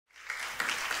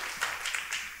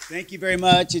Thank you very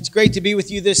much. It's great to be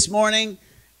with you this morning,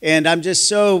 and I'm just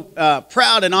so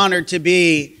proud and honored to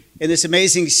be in this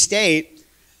amazing state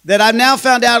that I've now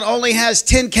found out only has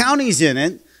 10 counties in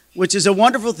it, which is a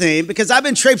wonderful thing because I've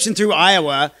been traipsing through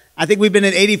Iowa. I think we've been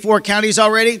in 84 counties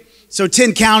already, so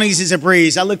 10 counties is a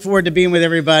breeze. I look forward to being with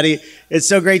everybody. It's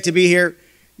so great to be here.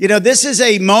 You know, this is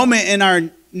a moment in our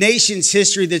nation's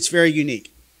history that's very unique.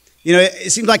 You know,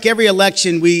 it seems like every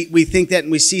election we think that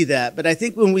and we see that. But I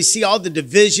think when we see all the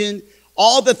division,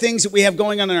 all the things that we have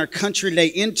going on in our country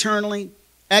today, internally,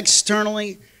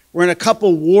 externally, we're in a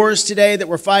couple wars today that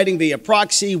we're fighting via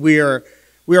proxy. We are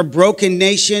a broken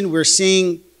nation. We're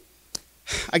seeing,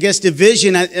 I guess,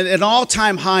 division at an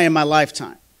all-time high in my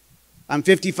lifetime. I'm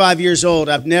 55 years old.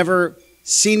 I've never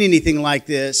seen anything like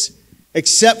this,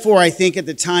 except for, I think, at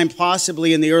the time,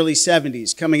 possibly in the early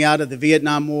 70s, coming out of the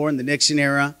Vietnam War and the Nixon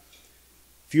era.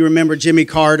 If you remember Jimmy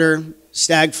Carter,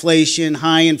 stagflation,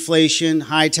 high inflation,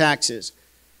 high taxes.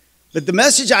 But the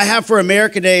message I have for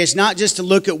America today is not just to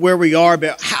look at where we are,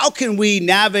 but how can we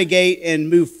navigate and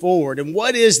move forward? And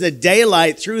what is the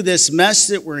daylight through this mess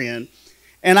that we're in?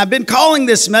 And I've been calling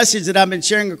this message that I've been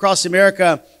sharing across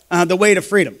America, the way to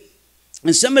freedom.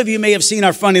 And some of you may have seen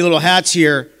our funny little hats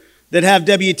here that have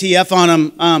WTF on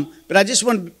them. But I just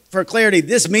want, for clarity,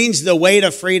 this means the way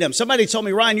to freedom. Somebody told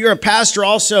me, Ryan, you're a pastor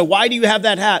also. Why do you have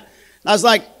that hat? And I was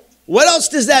like, what else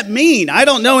does that mean? I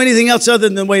don't know anything else other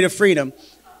than the way to freedom.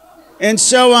 And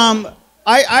so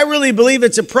I really believe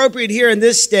it's appropriate here in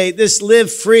this state, this live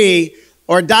free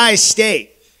or die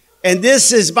state. And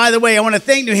this is, by the way, I want to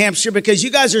thank New Hampshire because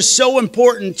you guys are so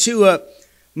important to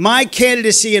my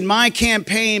candidacy and my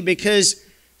campaign because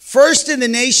first in the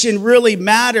nation really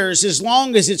matters as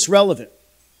long as it's relevant.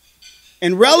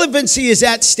 And relevancy is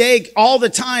at stake all the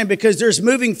time because there's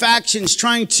moving factions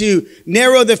trying to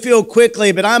narrow the field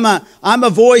quickly. But I'm a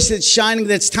voice that's shining.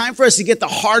 That's time for us to get the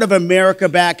heart of America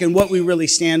back and what we really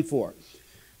stand for.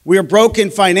 We are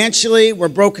broken financially. We're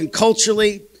broken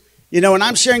culturally. You know, and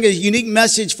I'm sharing a unique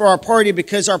message for our party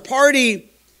because our party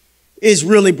is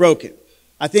really broken.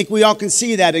 I think we all can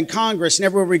see that in Congress and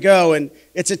everywhere we go. And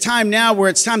it's a time now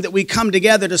where it's time that we come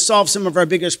together to solve some of our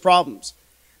biggest problems.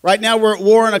 Right now, we're at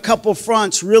war on a couple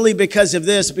fronts, really because of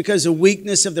this, because of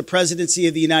weakness of the presidency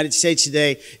of the United States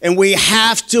today. And we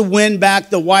have to win back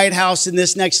the White House in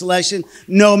this next election,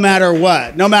 no matter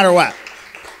what. No matter what.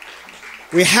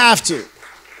 We have to.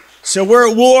 So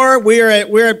we're at war. We're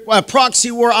at a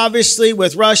proxy war, obviously,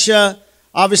 with Russia,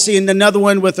 obviously, and another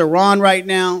one with Iran right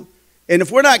now. And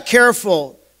if we're not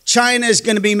careful, China is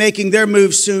going to be making their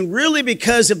move soon, really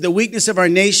because of the weakness of our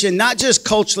nation, not just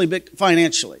culturally, but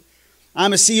financially.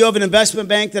 I'm a CEO of an investment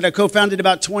bank that I co-founded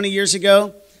about 20 years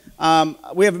ago.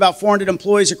 We have about 400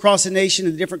 employees across the nation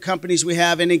in the different companies we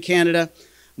have and in Canada.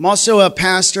 I'm also a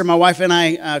pastor. My wife and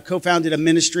I co-founded a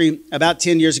ministry about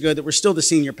 10 years ago that we're still the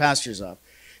senior pastors of.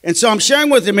 And so I'm sharing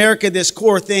with America this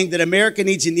core thing that America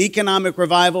needs an economic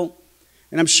revival.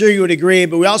 And I'm sure you would agree,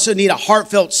 but we also need a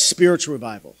heartfelt spiritual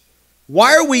revival.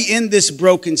 Why are we in this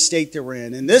broken state that we're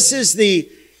in? And this is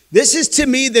to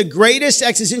me the greatest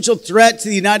existential threat to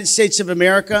the United States of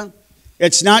America.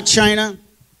 It's not China.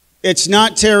 It's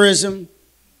not terrorism.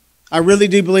 I really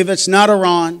do believe it's not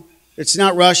Iran. It's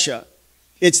not Russia.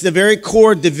 It's the very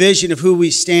core division of who we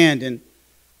stand. And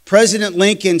President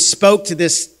Lincoln spoke to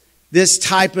this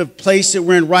type of place that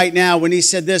we're in right now when he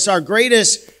said this: our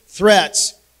greatest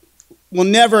threats will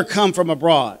never come from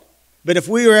abroad. But if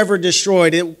we were ever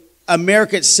destroyed,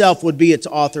 America itself would be its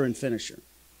author and finisher.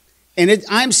 And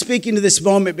I'm speaking to this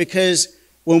moment because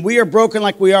when we are broken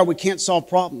like we are, we can't solve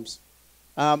problems.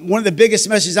 One of the biggest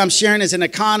messages I'm sharing as an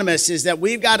economist is that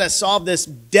we've got to solve this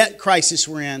debt crisis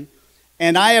we're in.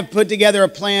 And I have put together a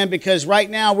plan because right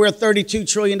now we're $32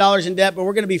 trillion in debt, but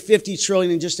we're going to be $50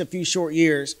 trillion in just a few short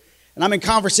years. And I'm in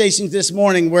conversations this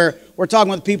morning where we're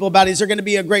talking with people about, is there going to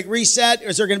be a great reset? Or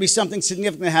is there going to be something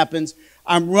significant that happens?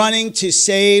 I'm running to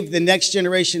save the next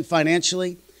generation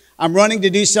financially. I'm running to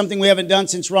do something we haven't done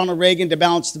since Ronald Reagan to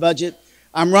balance the budget.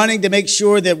 I'm running to make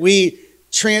sure that we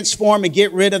transform and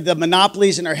get rid of the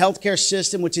monopolies in our healthcare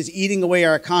system, which is eating away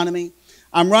our economy.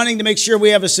 I'm running to make sure we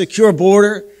have a secure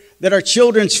border, that our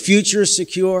children's future is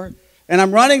secure. And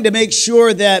I'm running to make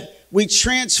sure that we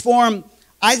transform,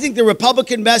 I think, the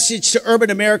Republican message to urban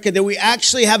America, that we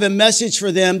actually have a message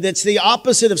for them that's the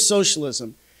opposite of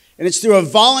socialism. And it's through a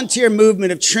volunteer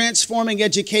movement of transforming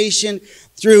education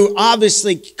through,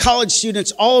 obviously, college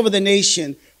students all over the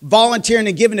nation volunteering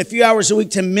and giving a few hours a week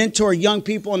to mentor young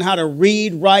people on how to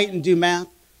read, write, and do math.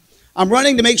 I'm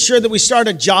running to make sure that we start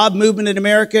a job movement in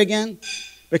America again,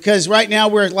 because right now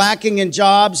we're lacking in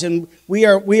jobs and we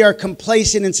are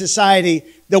complacent in society.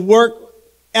 The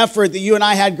effort that you and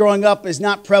I had growing up is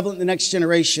not prevalent in the next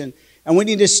generation. And we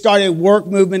need to start a work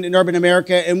movement in urban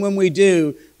America. And when we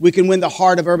do, we can win the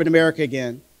heart of urban America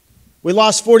again. We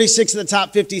lost 46 of the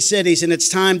top 50 cities, and it's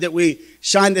time that we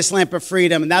shine this lamp of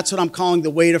freedom. And that's what I'm calling the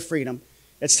way to freedom.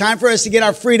 It's time for us to get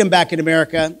our freedom back in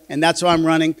America, and that's why I'm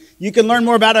running. You can learn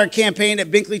more about our campaign at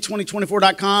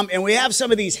Binkley2024.com, and we have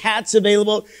some of these hats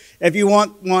available if you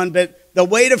want one, but the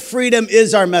way to freedom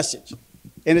is our message,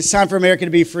 and it's time for America to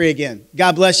be free again.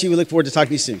 God bless you. We look forward to talking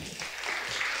to you soon.